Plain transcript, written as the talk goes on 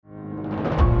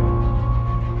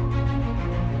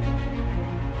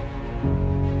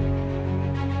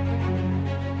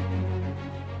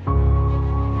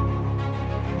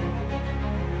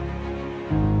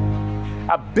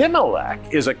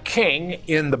Abimelech is a king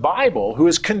in the Bible who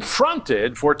is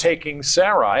confronted for taking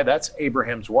Sarai, that's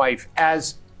Abraham's wife,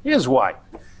 as his wife.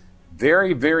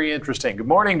 Very, very interesting. Good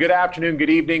morning, good afternoon, good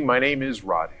evening. My name is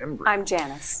Rod Hembry. I'm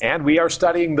Janice. And we are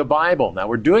studying the Bible. Now,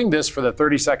 we're doing this for the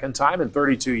 32nd time in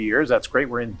 32 years. That's great.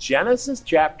 We're in Genesis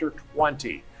chapter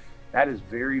 20. That is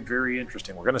very, very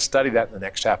interesting. We're going to study that in the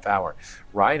next half hour.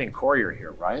 Ryan and Corey are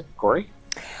here. Ryan, Corey?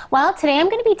 Well, today I'm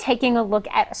going to be taking a look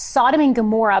at Sodom and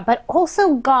Gomorrah, but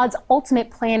also God's ultimate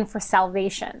plan for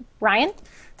salvation. Ryan?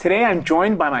 Today I'm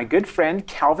joined by my good friend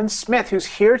Calvin Smith, who's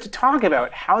here to talk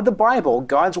about how the Bible,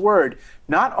 God's Word,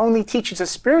 not only teaches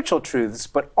us spiritual truths,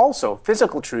 but also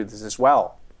physical truths as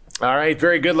well. All right,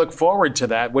 very good. Look forward to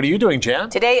that. What are you doing, Jan?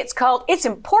 Today it's called It's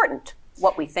Important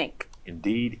What We Think.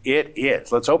 Indeed, it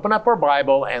is. Let's open up our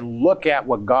Bible and look at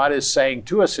what God is saying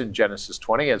to us in Genesis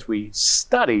 20 as we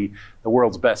study the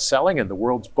world's best-selling and the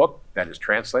world's book that is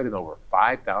translated in over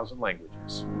 5,000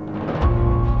 languages.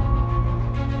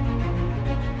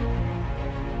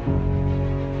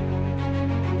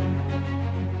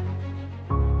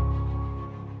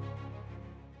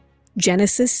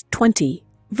 Genesis 20,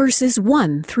 verses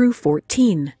 1 through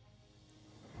 14.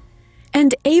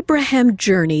 And Abraham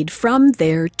journeyed from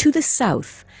there to the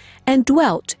south, and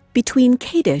dwelt between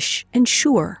Kadesh and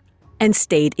Shur, and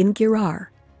stayed in Gerar.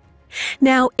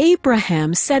 Now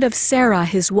Abraham said of Sarah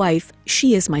his wife,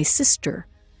 She is my sister.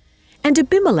 And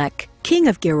Abimelech, king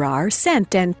of Gerar,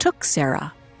 sent and took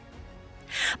Sarah.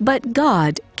 But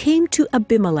God came to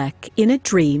Abimelech in a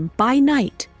dream by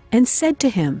night, and said to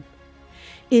him,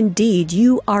 Indeed,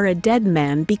 you are a dead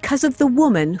man because of the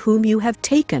woman whom you have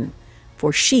taken,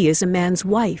 for she is a man's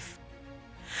wife.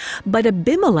 But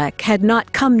Abimelech had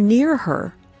not come near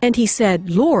her, and he said,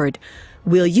 Lord,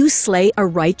 will you slay a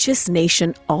righteous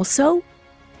nation also?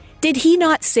 Did he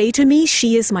not say to me,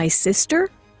 She is my sister?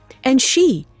 And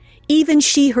she, even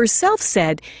she herself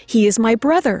said, He is my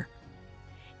brother.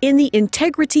 In the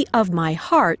integrity of my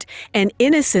heart and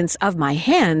innocence of my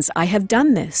hands I have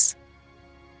done this.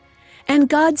 And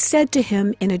God said to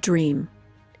him in a dream,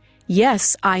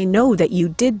 Yes, I know that you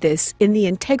did this in the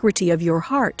integrity of your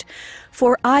heart,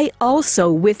 for I also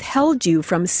withheld you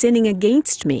from sinning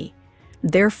against me.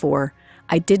 Therefore,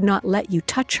 I did not let you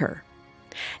touch her.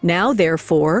 Now,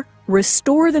 therefore,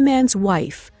 restore the man's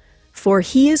wife, for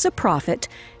he is a prophet,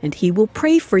 and he will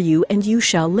pray for you, and you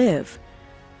shall live.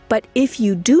 But if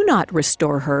you do not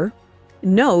restore her,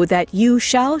 know that you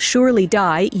shall surely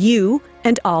die, you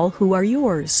and all who are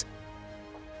yours.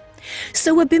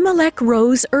 So Abimelech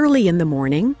rose early in the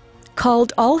morning,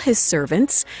 called all his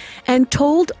servants, and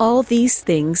told all these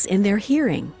things in their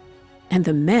hearing. And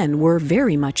the men were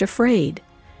very much afraid.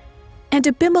 And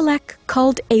Abimelech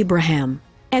called Abraham,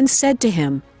 and said to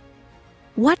him,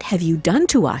 What have you done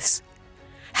to us?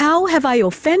 How have I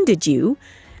offended you,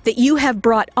 that you have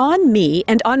brought on me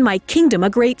and on my kingdom a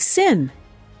great sin?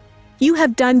 You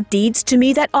have done deeds to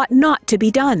me that ought not to be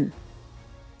done.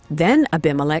 Then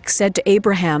Abimelech said to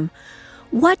Abraham,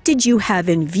 What did you have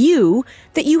in view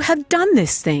that you have done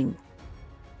this thing?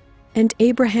 And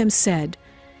Abraham said,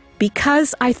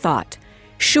 Because I thought,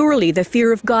 Surely the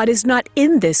fear of God is not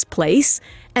in this place,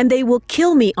 and they will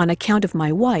kill me on account of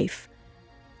my wife.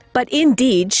 But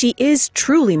indeed she is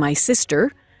truly my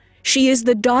sister. She is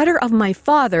the daughter of my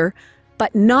father,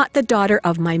 but not the daughter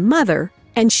of my mother,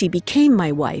 and she became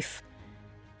my wife.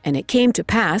 And it came to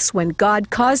pass, when God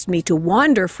caused me to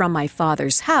wander from my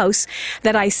father's house,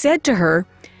 that I said to her,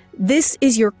 This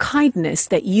is your kindness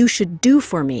that you should do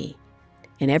for me.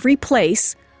 In every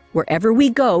place, wherever we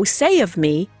go, say of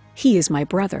me, He is my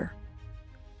brother.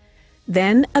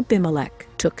 Then Abimelech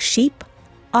took sheep,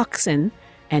 oxen,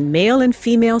 and male and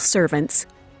female servants,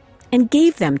 and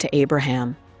gave them to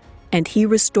Abraham, and he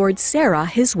restored Sarah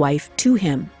his wife to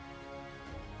him.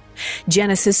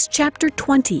 Genesis chapter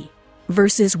 20.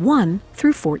 Verses 1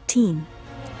 through 14.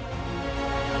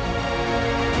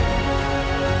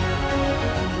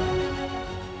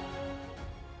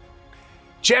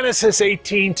 Genesis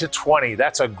 18 to 20.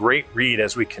 That's a great read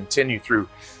as we continue through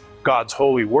God's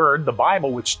holy word, the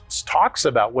Bible, which talks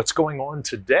about what's going on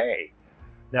today.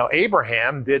 Now,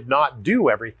 Abraham did not do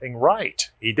everything right.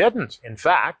 He didn't. In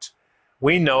fact,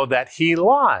 we know that he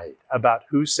lied about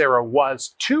who Sarah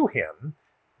was to him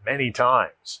many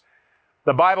times.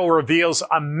 The Bible reveals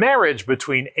a marriage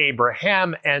between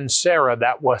Abraham and Sarah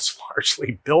that was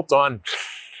largely built on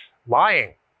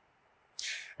lying.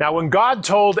 Now, when God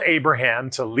told Abraham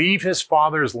to leave his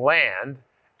father's land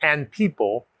and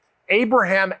people,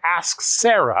 Abraham asked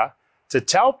Sarah to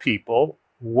tell people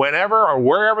whenever or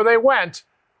wherever they went,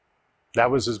 that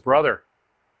was his brother.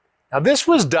 Now, this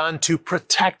was done to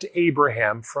protect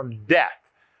Abraham from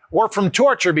death or from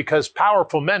torture because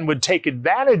powerful men would take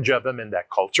advantage of him in that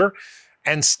culture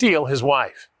and steal his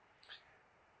wife.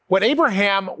 What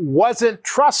Abraham wasn't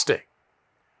trusting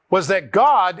was that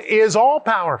God is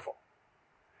all-powerful,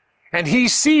 and he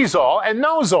sees all and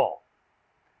knows all.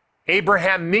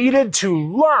 Abraham needed to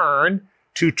learn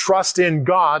to trust in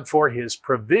God for his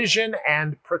provision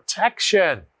and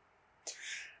protection.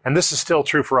 And this is still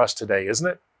true for us today, isn't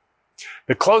it?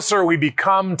 The closer we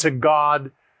become to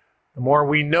God, the more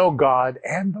we know God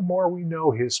and the more we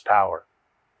know his power.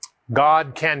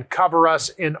 God can cover us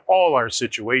in all our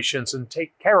situations and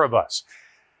take care of us.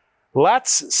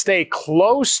 Let's stay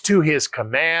close to his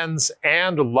commands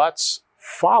and let's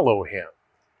follow him.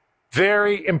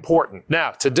 Very important.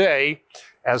 Now, today,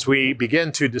 as we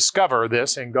begin to discover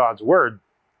this in God's Word,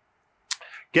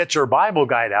 get your Bible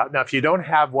guide out. Now, if you don't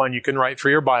have one, you can write for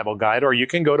your Bible guide, or you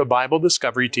can go to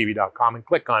BibleDiscoveryTV.com and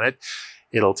click on it.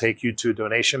 It'll take you to a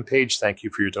donation page. Thank you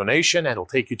for your donation. And it'll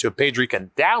take you to a page where you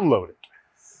can download it.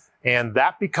 And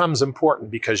that becomes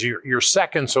important because you're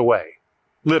seconds away,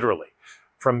 literally,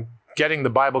 from getting the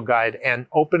Bible guide and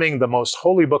opening the most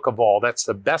holy book of all. That's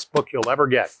the best book you'll ever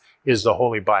get, is the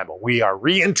Holy Bible. We are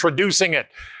reintroducing it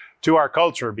to our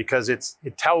culture because it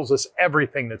tells us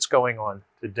everything that's going on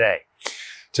today.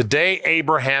 Today,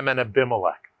 Abraham and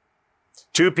Abimelech,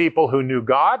 two people who knew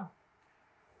God,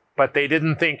 but they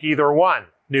didn't think either one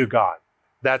knew God.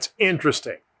 That's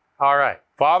interesting. All right.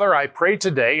 Father, I pray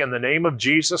today in the name of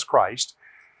Jesus Christ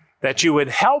that you would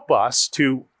help us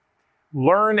to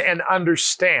learn and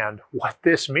understand what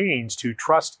this means to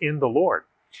trust in the Lord.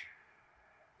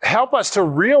 Help us to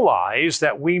realize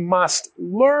that we must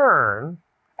learn,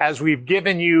 as we've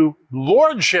given you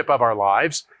lordship of our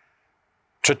lives,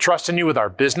 to trust in you with our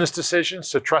business decisions,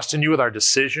 to trust in you with our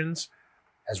decisions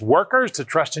as workers, to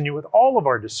trust in you with all of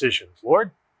our decisions.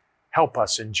 Lord, help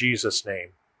us in Jesus' name.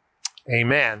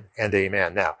 Amen and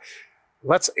amen. Now,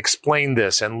 let's explain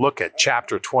this and look at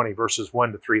chapter 20, verses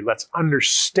 1 to 3. Let's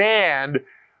understand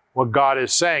what God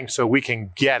is saying so we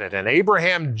can get it. And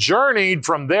Abraham journeyed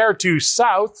from there to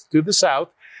the south,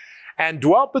 and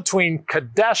dwelt between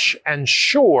Kadesh and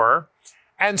Shur,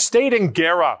 and stayed in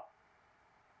Gerar.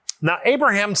 Now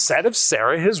Abraham said of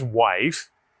Sarah, his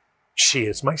wife, "She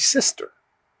is my sister."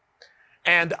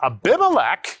 And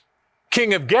Abimelech,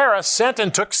 king of Gerar, sent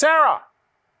and took Sarah.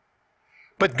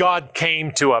 But God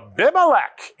came to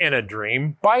Abimelech in a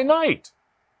dream by night.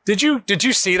 Did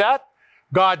you see that?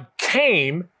 God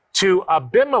came to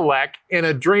Abimelech in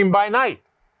a dream by night.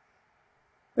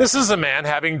 This is a man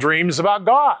having dreams about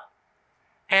God.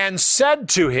 And said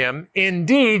to him,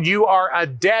 "Indeed, you are a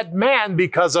dead man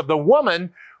because of the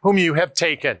woman whom you have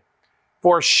taken,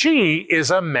 for she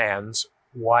is a man's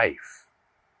wife."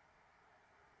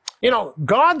 You know,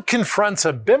 God confronts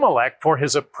Abimelech for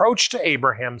his approach to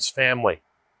Abraham's family.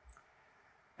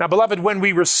 Now, beloved, when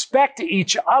we respect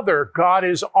each other, God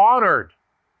is honored.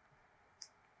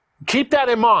 Keep that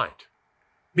in mind,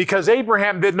 because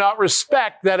Abraham did not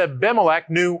respect that Abimelech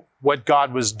knew what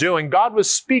God was doing. God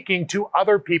was speaking to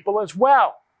other people as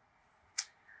well.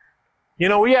 You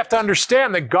know, we have to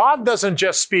understand that God doesn't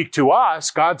just speak to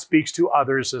us, God speaks to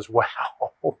others as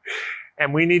well.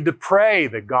 And we need to pray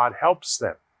that God helps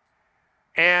them.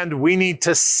 And we need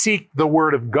to seek the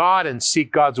Word of God and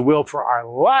seek God's will for our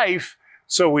life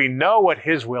so we know what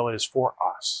His will is for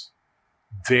us.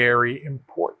 Very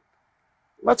important.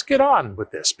 Let's get on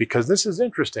with this because this is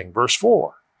interesting. Verse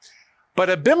 4. But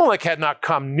Abimelech had not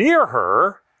come near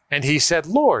her, and he said,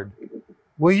 "Lord,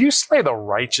 will you slay the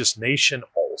righteous nation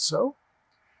also?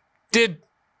 Did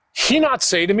he not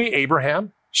say to me,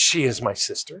 Abraham, she is my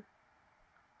sister?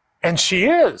 And she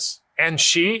is. And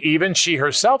even she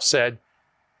herself said,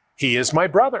 he is my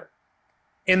brother.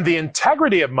 In the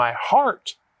integrity of my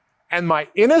heart and my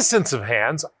innocence of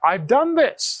hands, I've done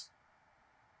this."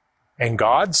 And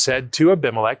God said to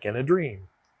Abimelech in a dream,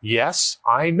 "Yes,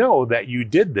 I know that you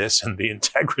did this in the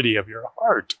integrity of your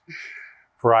heart,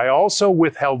 for I also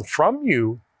withheld from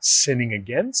you sinning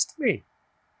against me.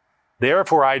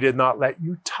 Therefore, I did not let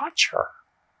you touch her.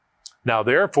 Now,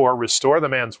 therefore, restore the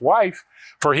man's wife,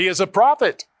 for he is a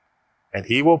prophet, and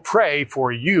he will pray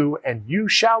for you, and you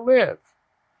shall live.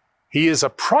 He is a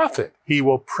prophet. He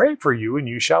will pray for you, and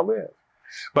you shall live.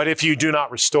 But if you do not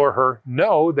restore her,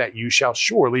 know that you shall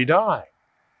surely die,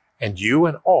 and you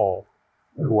and all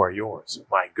who are yours."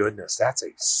 My goodness, that's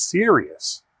a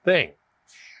serious thing.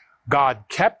 God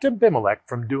kept Abimelech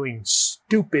from doing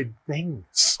stupid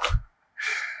things.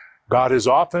 God is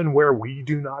often where we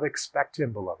do not expect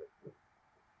him, beloved.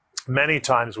 Many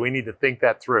times we need to think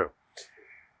that through.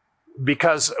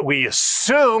 Because we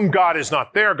assume God is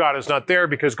not there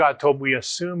because God told, we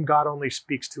assume God only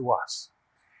speaks to us.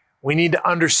 We need to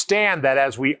understand that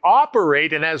as we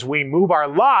operate and as we move our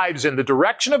lives in the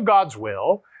direction of God's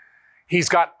will, He's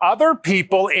got other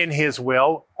people in His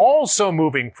will also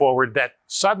moving forward, that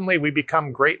suddenly we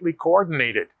become greatly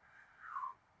coordinated.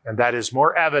 And that is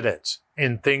more evident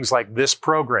in things like this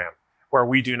program, where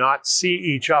we do not see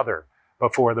each other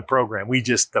before the program.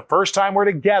 The first time we're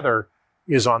together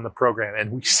is on the program,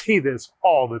 and we see this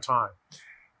all the time.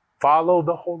 Follow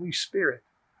the Holy Spirit.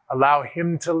 Allow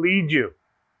Him to lead you,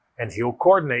 and He'll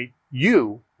coordinate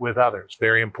you with others.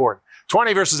 Very important.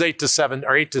 20 verses 8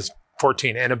 to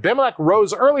 14. And Abimelech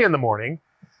rose early in the morning,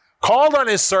 called on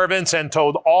his servants, and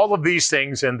told all of these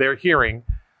things in their hearing.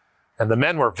 And the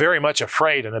men were very much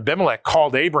afraid. And Abimelech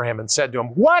called Abraham and said to him,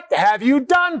 "What have you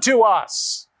done to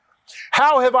us?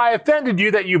 How have I offended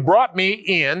you that you brought me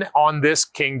in on this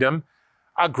kingdom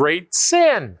a great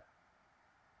sin?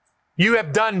 You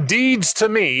have done deeds to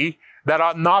me that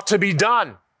ought not to be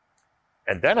done."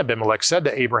 And then Abimelech said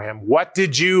to Abraham, "What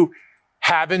did you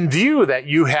have in view that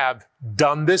you have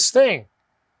done this thing?"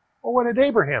 Well, what did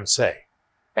Abraham say?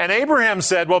 And Abraham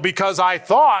said, "Well, because I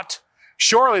thought,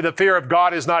 surely the fear of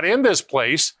God is not in this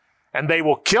place, and they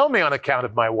will kill me on account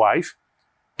of my wife.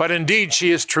 But indeed,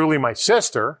 she is truly my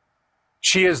sister.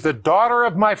 She is the daughter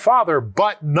of my father,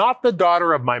 but not the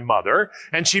daughter of my mother,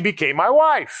 and she became my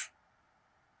wife.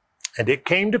 And it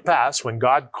came to pass, when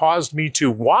God caused me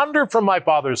to wander from my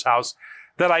father's house,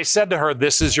 that I said to her,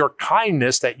 'This is your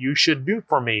kindness that you should do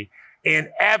for me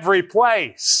in every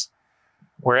place.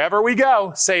 Wherever we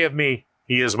go, say of me,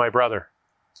 he is my brother.'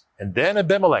 And then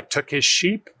Abimelech took his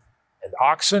sheep and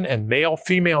oxen and male,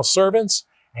 female servants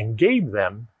and gave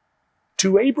them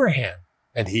to Abraham.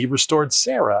 And he restored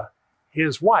Sarah,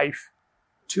 his wife,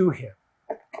 to him."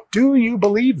 Do you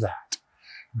believe that?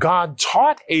 God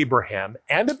taught Abraham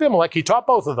and Abimelech, he taught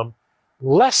both of them,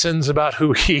 lessons about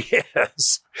who he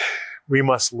is. We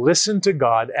must listen to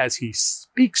God as he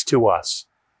speaks to us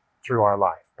through our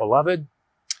life. Beloved,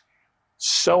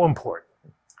 so important,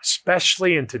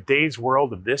 especially in today's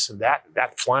world of this and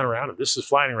that flying around, and this is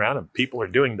flying around, and people are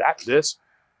doing this.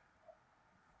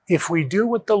 If we do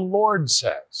what the Lord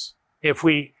says, if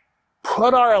we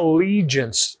put our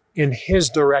allegiance in his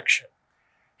direction,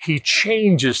 he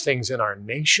changes things in our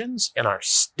nations, in our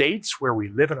states where we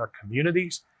live, in our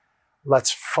communities.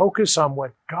 Let's focus on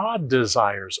what God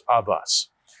desires of us.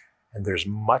 And there's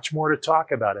much more to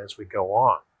talk about as we go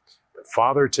on. But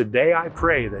Father, today I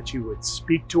pray that you would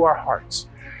speak to our hearts.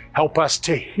 Help us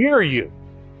to hear you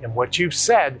in what you've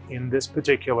said in this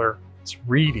particular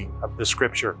reading of the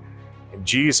scripture. In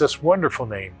Jesus' wonderful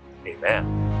name,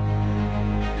 amen.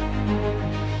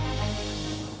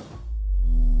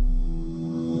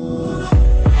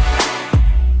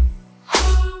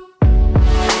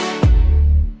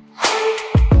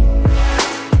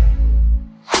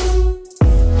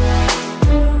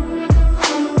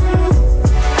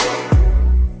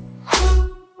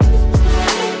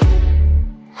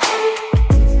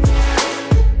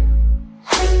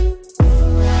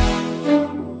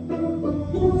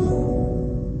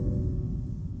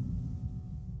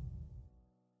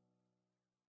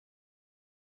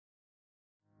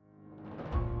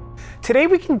 Today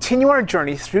we continue our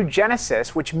journey through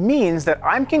Genesis, which means that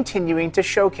I'm continuing to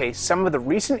showcase some of the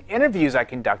recent interviews I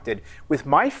conducted with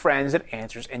my friends at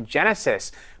Answers in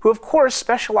Genesis, who of course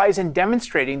specialize in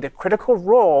demonstrating the critical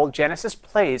role Genesis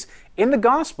plays in the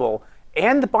gospel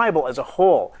and the Bible as a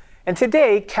whole. And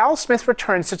today, Cal Smith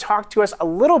returns to talk to us a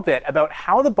little bit about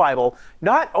how the Bible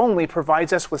not only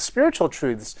provides us with spiritual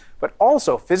truths, but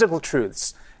also physical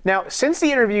truths. Now, since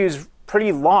the interview's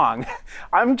pretty long,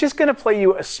 I'm just going to play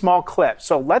you a small clip.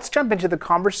 So let's jump into the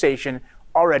conversation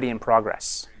already in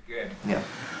progress. Good. Yeah.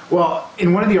 Well,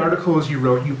 in one of the articles you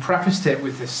wrote, you prefaced it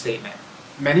with this statement.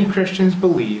 Many Christians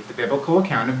believe the biblical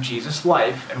account of Jesus'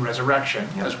 life and resurrection,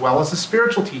 as well as the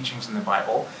spiritual teachings in the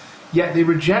Bible, yet they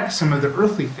reject some of the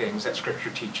earthly things that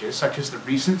Scripture teaches, such as the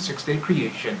recent six-day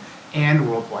creation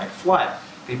and worldwide flood.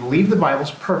 They believe the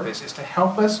Bible's purpose is to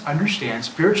help us understand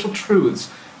spiritual truths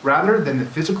rather than the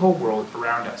physical world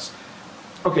around us.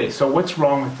 Okay, so what's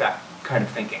wrong with that kind of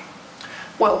thinking?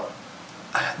 Well,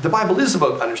 the Bible is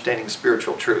about understanding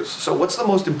spiritual truths. So what's the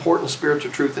most important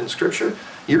spiritual truth in Scripture?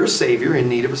 You're a savior in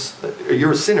need of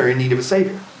you're a sinner in need of a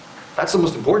savior. That's the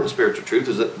most important spiritual truth.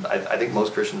 Is that I think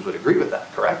most Christians would agree with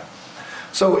that, correct?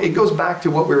 So it goes back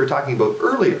to what we were talking about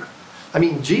earlier. I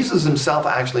mean, Jesus himself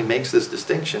actually makes this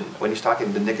distinction when he's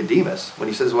talking to Nicodemus, when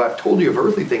he says, well, I've told you of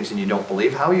earthly things and you don't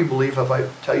believe. How will you believe if I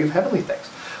tell you of heavenly things?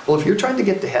 Well, if you're trying to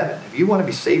get to heaven, if you want to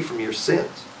be saved from your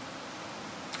sins,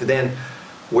 then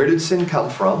where did sin come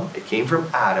from? It came from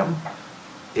Adam.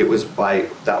 It was by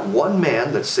that one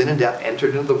man that sin and death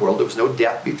entered into the world. There was no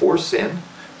death before sin.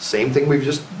 Same thing we've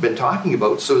just been talking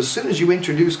about. So as soon as you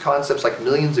introduce concepts like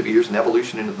millions of years and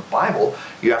evolution into the Bible,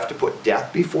 you have to put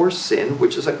death before sin,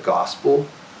 which is a gospel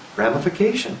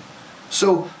ramification.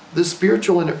 So the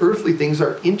spiritual and earthly things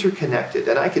are interconnected.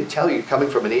 And I can tell you, coming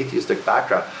from an atheistic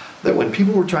background, that when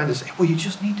people were trying to say, well, you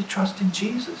just need to trust in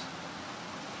Jesus.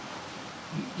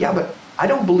 Yeah, but I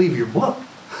don't believe your book.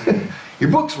 Your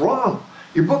book's wrong.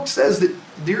 Your book says that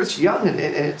the earth's young and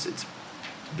it's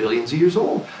billions of years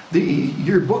old.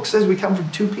 Your book says we come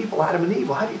from two people, Adam and Eve.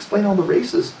 Well, how do you explain all the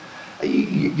races?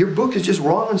 Your book is just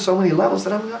wrong on so many levels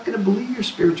that I'm not going to believe your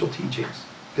spiritual teachings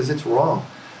because it's wrong.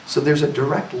 So there's a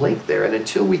direct link there. And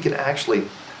until we can actually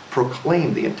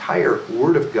proclaim the entire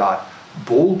Word of God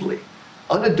boldly,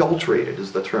 unadulterated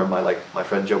is the term my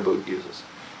friend Joe Boot uses.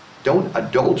 Don't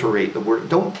adulterate the Word.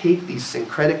 Don't take these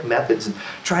syncretic methods and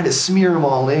try to smear them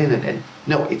all in. And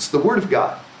no, it's the Word of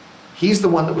God. He's the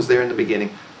one that was there in the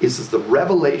beginning. This is the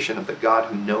revelation of the God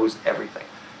who knows everything.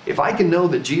 If I can know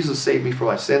that Jesus saved me from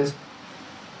my sins,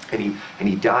 and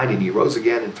he died and he rose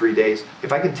again in 3 days,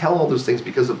 if I can tell all those things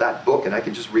because of that book and I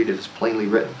can just read it as plainly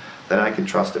written, then I can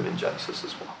trust him in Genesis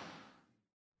as well.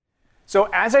 So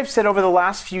as I've said over the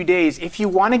last few days, if you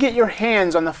want to get your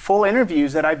hands on the full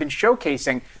interviews that I've been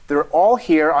showcasing, they're all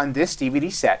here on this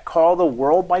DVD set called The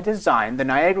World by Design, the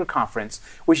Niagara Conference,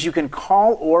 which you can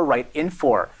call or write in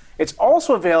for. It's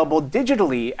also available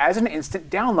digitally as an instant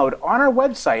download on our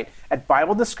website at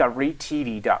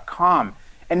BibleDiscoveryTV.com.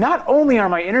 And not only are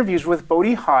my interviews with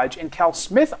Bodie Hodge and Cal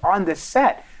Smith on this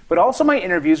set, but also my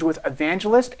interviews with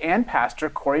evangelist and pastor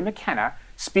Corey McKenna,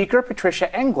 speaker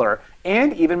Patricia Engler,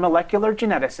 and even molecular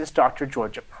geneticist Dr.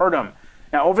 Georgia Purdom.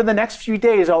 Now, over the next few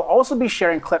days, I'll also be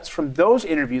sharing clips from those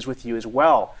interviews with you as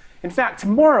well. In fact,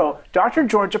 tomorrow, Dr.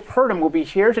 Georgia Purdom will be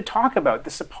here to talk about the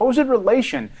supposed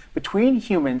relation between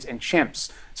humans and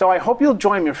chimps. So I hope you'll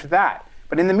join me for that.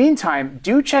 But in the meantime,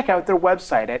 do check out their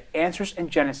website at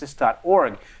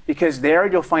answersandgenesis.org, because there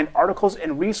you'll find articles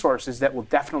and resources that will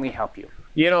definitely help you.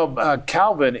 You know,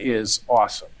 Calvin is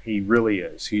awesome. He really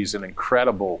is. He's an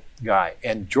incredible guy.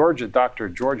 And Dr.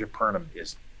 Georgia Purdom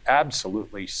is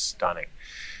absolutely stunning.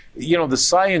 You know, the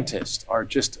scientists are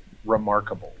just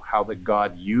remarkable, how that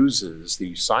God uses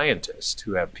these scientists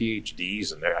who have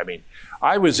PhDs. And I mean,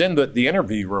 I was in the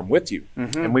interview room with you,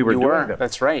 and we were doing them.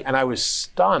 That's right. And I was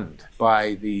stunned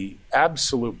by the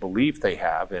absolute belief they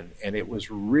have, and it was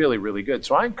really, really good.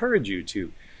 So I encourage you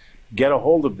to get a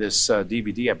hold of this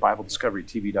DVD at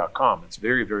BibleDiscoveryTV.com. It's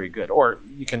very, very good. Or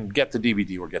you can get the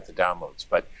DVD or get the downloads.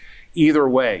 But either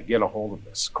way, get a hold of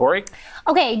this. Corey?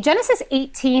 Okay, Genesis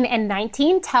 18 and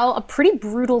 19 tell a pretty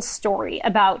brutal story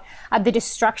about the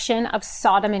destruction of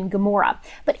Sodom and Gomorrah.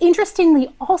 But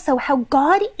interestingly also how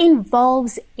God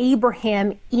involves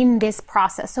Abraham in this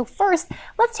process. So first,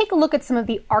 let's take a look at some of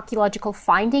the archaeological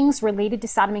findings related to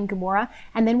Sodom and Gomorrah,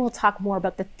 and then we'll talk more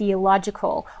about the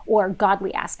theological or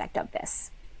godly aspect of this.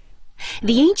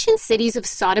 The ancient cities of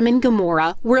Sodom and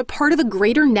Gomorrah were a part of a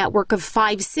greater network of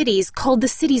 5 cities called the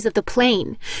Cities of the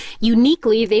Plain.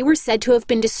 Uniquely, they were said to have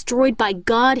been destroyed by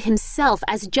God himself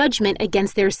as judgment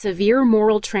against their severe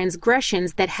moral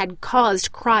transgressions that had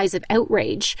caused cries of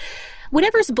outrage.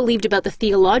 Whatever's believed about the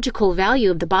theological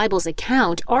value of the Bible's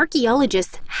account,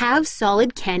 archaeologists have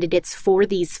solid candidates for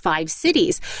these 5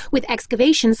 cities, with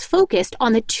excavations focused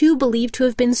on the 2 believed to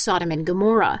have been Sodom and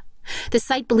Gomorrah. The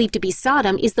site believed to be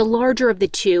Sodom is the larger of the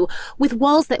 2, with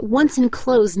walls that once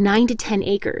enclosed 9 to 10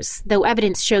 acres, though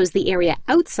evidence shows the area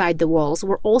outside the walls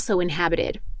were also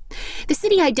inhabited. The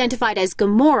city identified as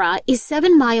Gomorrah is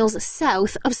 7 miles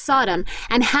south of Sodom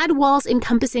and had walls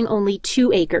encompassing only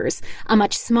 2 acres. A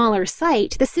much smaller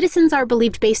site, the citizens are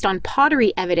believed based on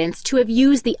pottery evidence to have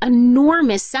used the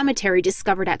enormous cemetery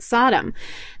discovered at Sodom.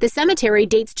 The cemetery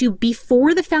dates to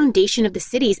before the foundation of the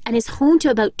cities and is home to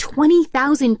about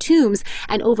 20,000 tombs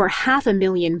and over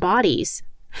 500,000 bodies.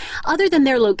 Other than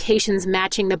their locations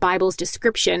matching the Bible's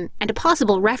description and a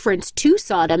possible reference to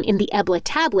Sodom in the Ebla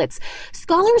tablets,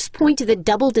 scholars point to the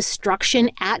double destruction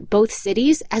at both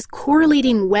cities as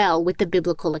correlating well with the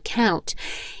biblical account.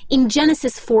 In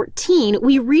Genesis 14,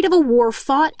 we read of a war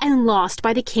fought and lost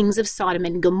by the kings of Sodom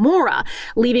and Gomorrah,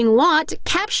 leaving Lot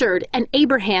captured and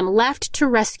Abraham left to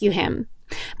rescue him.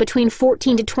 Between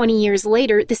 14 to 20 years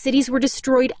later, the cities were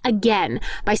destroyed again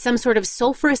by some sort of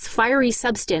sulfurous fiery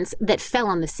substance that fell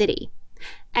on the city.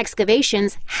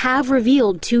 Excavations have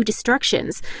revealed 2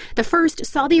 destructions. The first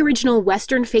saw the original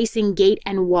western-facing gate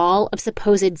and wall of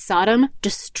supposed Sodom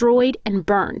destroyed and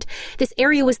burned. This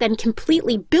area was then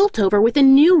completely built over with a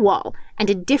new wall, and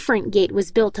a different gate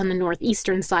was built on the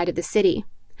northeastern side of the city.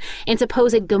 In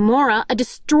supposed Gomorrah, a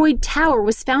destroyed tower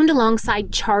was found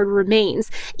alongside charred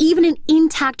remains. Even an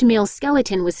intact male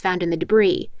skeleton was found in the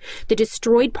debris. The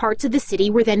destroyed parts of the city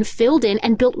were then filled in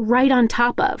and built right on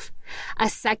top of. A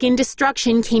second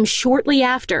destruction came shortly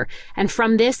after, and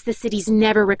from this the city's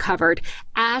never recovered.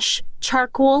 Ash,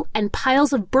 charcoal, and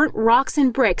piles of burnt rocks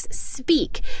and bricks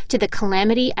speak to the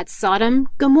calamity at Sodom,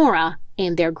 Gomorrah,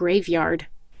 and their graveyard.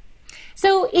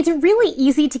 So it's really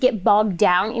easy to get bogged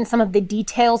down in some of the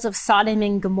details of Sodom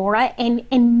and Gomorrah and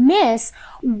miss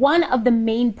one of the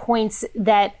main points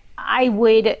that I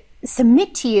would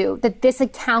submit to you that this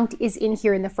account is in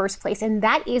here in the first place, and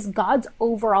that is God's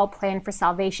overall plan for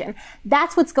salvation.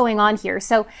 That's what's going on here.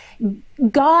 So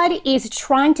God is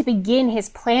trying to begin his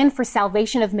plan for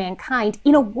salvation of mankind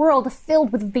in a world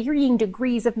filled with varying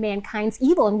degrees of mankind's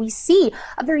evil. And we see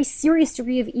a very serious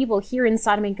degree of evil here in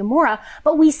Sodom and Gomorrah,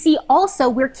 but we see also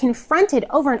we're confronted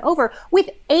over and over with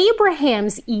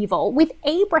Abraham's evil, with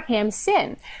Abraham's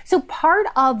sin. So part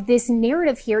of this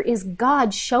narrative here is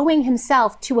God showing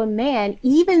himself to a man,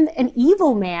 even an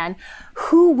evil man,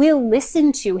 who will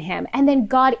listen to him. And then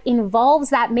God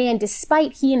involves that man,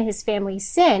 despite he and his family's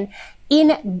sin,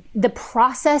 in the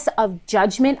process of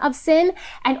judgment of sin,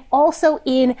 and also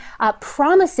in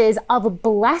promises of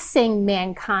blessing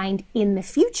mankind in the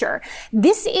future.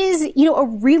 This is, a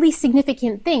really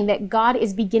significant thing, that God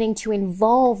is beginning to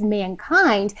involve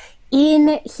mankind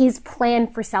in his plan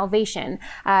for salvation.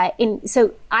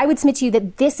 So I would submit to you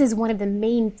that this is one of the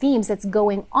main themes that's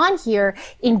going on here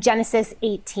in Genesis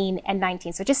 18 and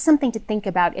 19. So just something to think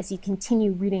about as you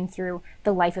continue reading through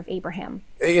the life of Abraham.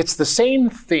 It's the same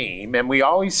theme, and we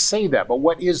always say that, but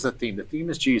what is the theme? The theme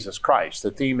is Jesus Christ.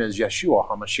 The theme is Yeshua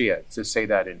HaMashiach, to say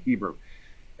that in Hebrew.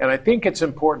 And I think it's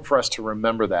important for us to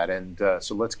remember that, and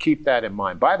so let's keep that in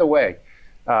mind. By the way,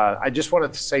 I just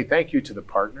wanted to say thank you to the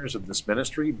partners of this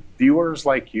ministry. Viewers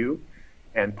like you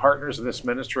and partners of this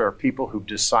ministry are people who've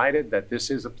decided that this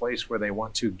is a place where they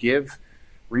want to give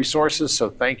resources. So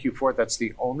thank you for it. That's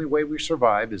the only way we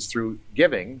survive, is through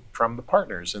giving from the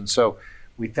partners. And so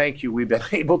we thank you. We've been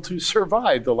able to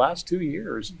survive the last 2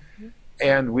 years. Mm-hmm.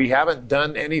 And we haven't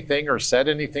done anything or said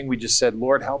anything. We just said,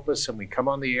 Lord, help us. And we come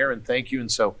on the air and thank you.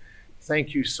 And so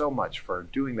thank you so much for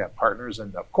doing that, partners.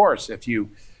 And of course, if you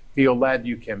feel led,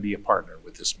 you can be a partner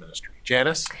with this ministry.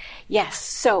 Janice? Yes,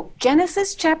 so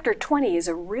Genesis chapter 20 is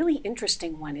a really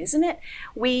interesting one, isn't it?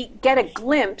 We get a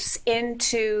glimpse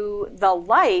into the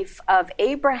life of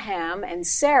Abraham and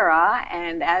Sarah,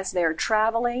 and as they're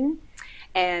traveling,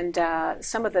 and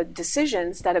some of the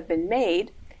decisions that have been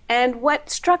made. And what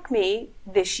struck me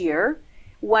this year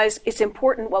was it's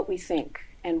important what we think.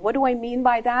 And what do I mean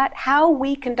by that? How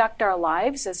we conduct our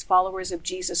lives as followers of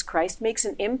Jesus Christ makes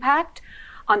an impact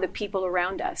on the people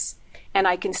around us. And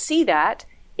I can see that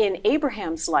in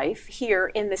Abraham's life here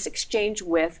in this exchange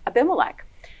with Abimelech.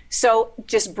 So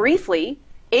just briefly,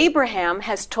 Abraham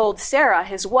has told Sarah,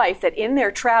 his wife, that in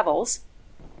their travels,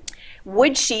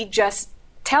 would she just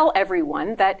tell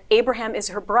everyone that Abraham is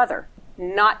her brother,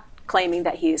 not claiming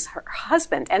that he is her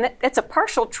husband. And it's a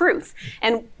partial truth.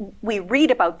 And we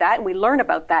read about that and we learn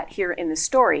about that here in the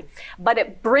story. But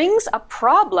it brings a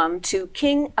problem to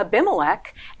King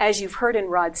Abimelech, as you've heard in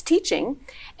Rod's teaching.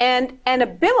 And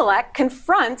Abimelech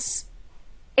confronts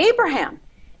Abraham.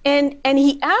 And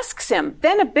he asks him,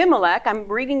 then Abimelech, I'm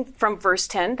reading from verse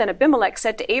 10, then Abimelech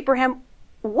said to Abraham,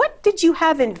 what did you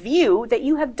have in view that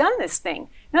you have done this thing?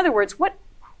 In other words, what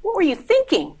were you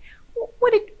thinking?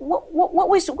 What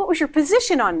was your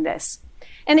position on this?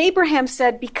 And Abraham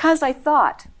said, because I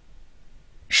thought,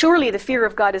 surely the fear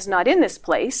of God is not in this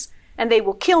place, and they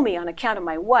will kill me on account of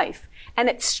my wife. And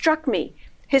it struck me.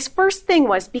 His first thing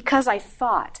was, because I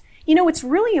thought. It's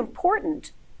really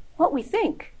important what we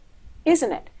think,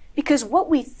 isn't it? Because what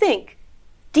we think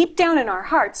deep down in our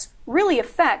hearts really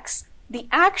affects the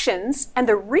actions and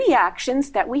the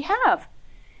reactions that we have.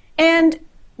 And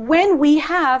when we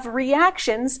have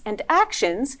reactions and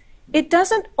actions, it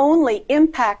doesn't only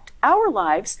impact our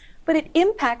lives, but it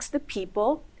impacts the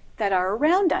people that are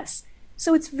around us.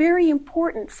 So it's very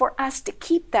important for us to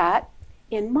keep that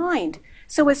in mind.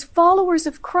 So as followers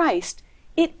of Christ,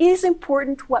 it is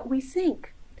important what we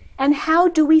think. And how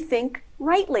do we think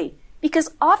rightly?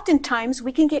 Because oftentimes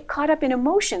we can get caught up in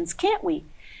emotions, can't we?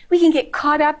 We can get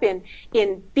caught up in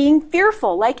being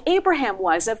fearful, like Abraham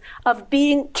was, of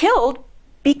being killed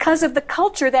because of the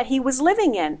culture that he was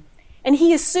living in. And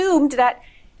he assumed that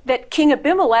King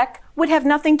Abimelech would have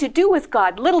nothing to do with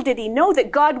God. Little did he know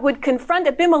that God would confront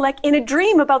Abimelech in a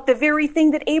dream about the very thing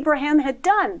that Abraham had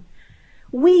done.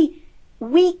 We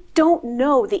We don't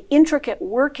know the intricate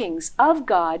workings of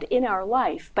God in our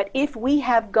life, but if we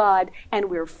have God and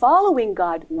we're following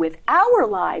God with our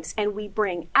lives and we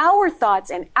bring our thoughts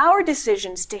and our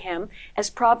decisions to Him, as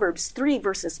Proverbs 3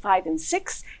 verses 5 and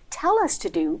 6 tell us to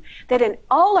do, that in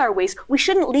all our ways we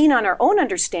shouldn't lean on our own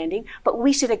understanding, but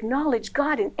we should acknowledge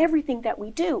God in everything that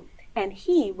we do, and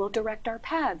He will direct our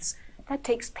paths. That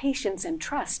takes patience and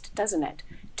trust, doesn't it?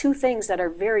 Two things that are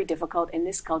very difficult in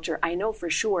this culture. I know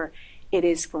for sure it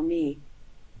is for me.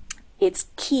 It's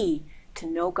key to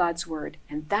know God's Word,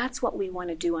 and that's what we want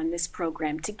to do on this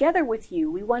program. Together with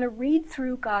you, we want to read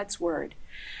through God's Word.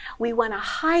 We want to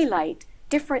highlight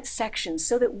different sections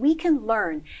so that we can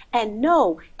learn and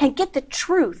know and get the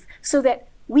truth so that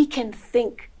we can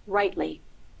think rightly.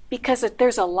 Because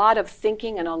there's a lot of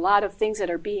thinking and a lot of things that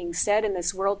are being said in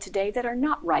this world today that are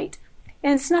not right.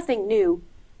 And it's nothing new,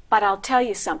 but I'll tell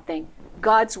you something.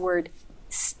 God's Word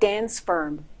stands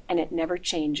firm and it never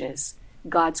changes.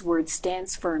 God's Word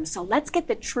stands firm. So let's get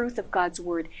the truth of God's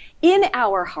Word in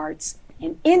our hearts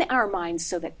and in our minds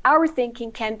so that our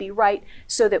thinking can be right,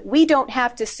 so that we don't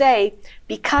have to say,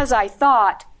 because I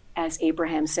thought, as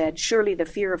Abraham said, surely the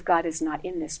fear of God is not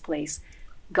in this place.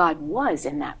 God was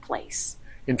in that place.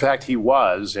 In fact, He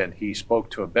was, and He spoke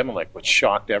to Abimelech, which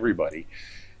shocked everybody.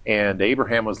 And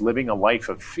Abraham was living a life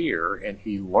of fear, and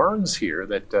he learns here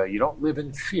that you don't live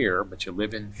in fear, but you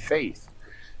live in faith.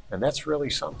 And that's really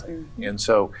something. Mm-hmm. And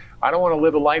so I don't want to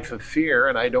live a life of fear,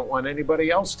 and I don't want anybody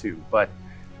else to, but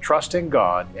trust in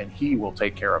God, and He will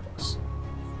take care of us.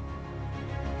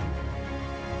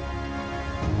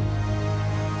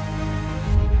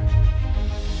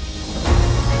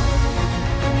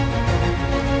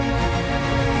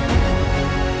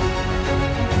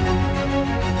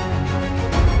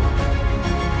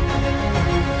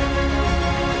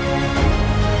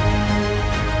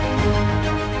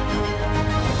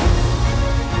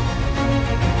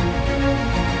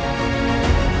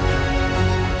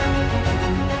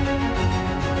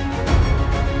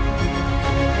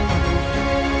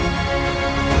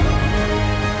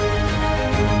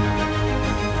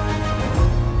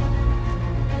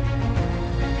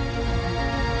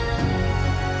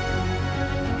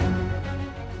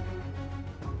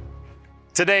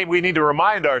 Today, we need to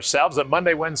remind ourselves that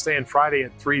Monday, Wednesday, and Friday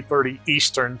at 3:30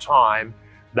 Eastern Time,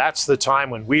 that's the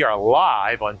time when we are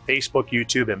live on Facebook,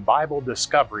 YouTube, and Bible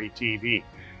Discovery TV.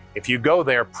 If you go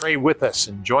there, pray with us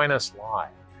and join us live.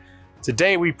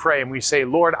 Today, we pray and we say,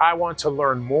 Lord, I want to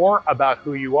learn more about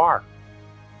who You are.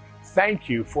 Thank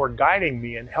You for guiding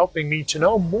me and helping me to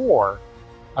know more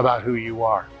about who You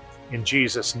are. In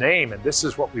Jesus' name, and this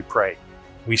is what we pray.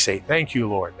 We say, thank You,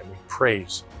 Lord, and we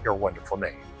praise Your wonderful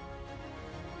name.